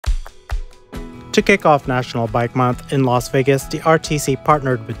To kick off National Bike Month in Las Vegas, the RTC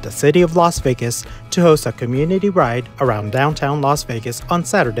partnered with the City of Las Vegas to host a community ride around downtown Las Vegas on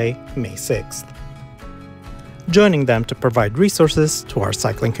Saturday, May 6th. Joining them to provide resources to our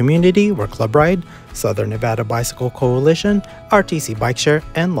cycling community were Club Ride, Southern Nevada Bicycle Coalition, RTC Bike Share,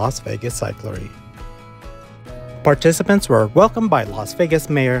 and Las Vegas Cyclery. Participants were welcomed by Las Vegas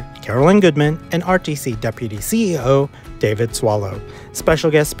Mayor Carolyn Goodman and RTC Deputy CEO David Swallow.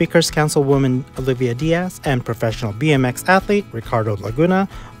 Special guest speakers Councilwoman Olivia Diaz and professional BMX athlete Ricardo Laguna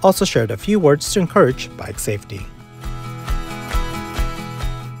also shared a few words to encourage bike safety.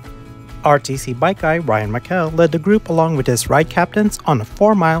 RTC bike guy Ryan McKell led the group along with his ride captains on a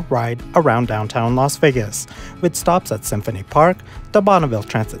 4-mile ride around downtown Las Vegas, with stops at Symphony Park, the Bonneville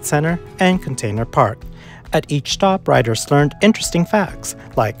Transit Center, and Container Park. At each stop, riders learned interesting facts,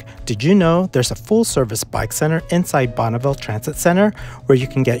 like, did you know there's a full-service bike center inside Bonneville Transit Center where you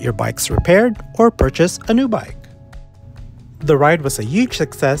can get your bikes repaired or purchase a new bike? The ride was a huge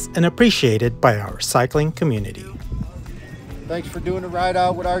success and appreciated by our cycling community. Thanks for doing the ride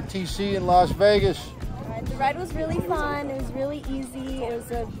out with RTC in Las Vegas. The ride was really fun. It was really easy. It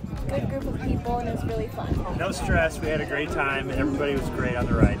was a good group of people and it was really fun. No stress. We had a great time and everybody was great on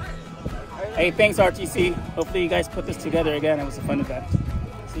the ride. Hey, thanks RTC. Hopefully you guys put this together again. It was a fun event.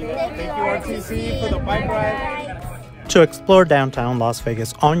 See you guys. Thank you RTC for the bike ride. To explore downtown Las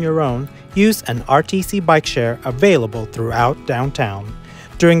Vegas on your own, use an RTC bike share available throughout downtown.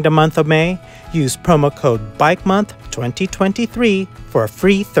 During the month of May, use promo code BIKEMONTH2023 for a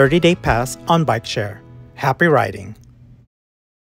free 30-day pass on bike share. Happy riding!